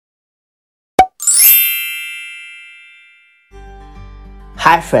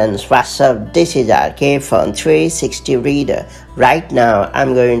Hi friends, what's up? This is our iPhone 360 reader. Right now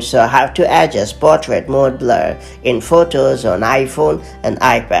I'm going to show how to adjust portrait mode blur in photos on iPhone and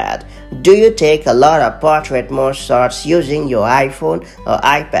iPad. Do you take a lot of portrait mode shots using your iPhone or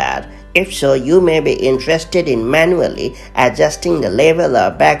iPad? If so, you may be interested in manually adjusting the level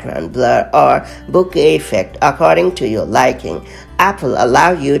of background blur or bokeh effect according to your liking. Apple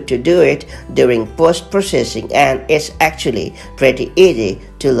allows you to do it during post-processing, and it's actually pretty easy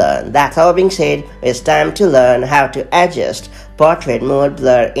to learn. That all being said, it's time to learn how to adjust portrait mode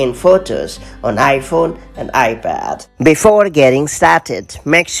blur in photos on iPhone and iPad. Before getting started,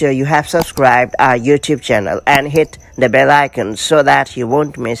 make sure you have subscribed our YouTube channel and hit the bell icon so that you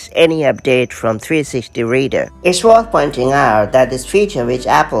won't miss any update from 360 Reader. It's worth pointing out that this feature, which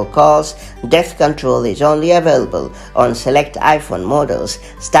Apple calls depth control, is only available on select iPhone models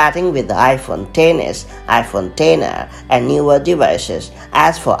starting with the iPhone XS, iPhone XR and newer devices.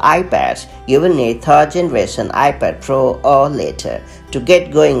 As for iPads, you will need 3rd generation iPad Pro or later. To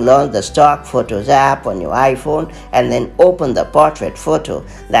get going, launch the stock Photos app on your iPhone and then open the portrait photo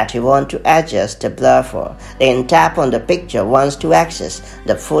that you want to adjust the blur for. Then tap on the picture once to access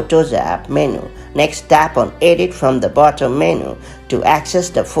the Photos app menu. Next, tap on Edit from the bottom menu to access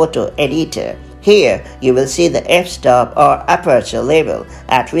the photo editor. Here, you will see the f-stop or aperture level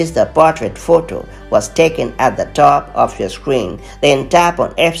at which the portrait photo was taken at the top of your screen. Then tap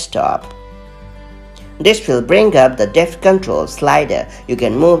on f-stop. This will bring up the depth control slider. You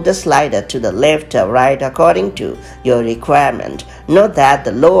can move the slider to the left or right according to your requirement. Note that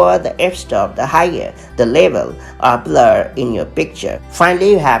the lower the f-stop, the higher the level of blur in your picture.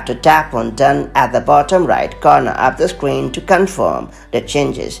 Finally, you have to tap on Done at the bottom right corner of the screen to confirm the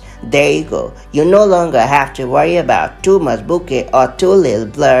changes. There you go. You no longer have to worry about too much bokeh or too little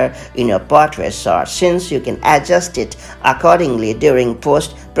blur in your portrait shot, since you can adjust it accordingly during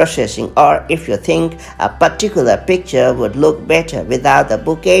post-processing, or if you think a particular picture would look better without the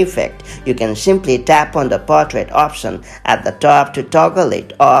bokeh effect, you can simply tap on the portrait option at the top to toggle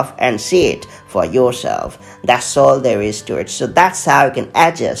it off and see it for yourself. That's all there is to it. So that's how you can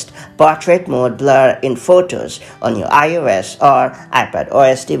adjust portrait mode blur in photos on your iOS or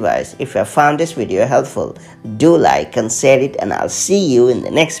iPadOS device. If you have found this video helpful, do like and share it, and I'll see you in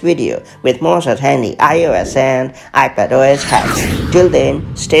the next video with more such handy iOS and iPadOS hacks. Till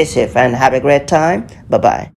then, stay safe and have a great time. Bye-bye.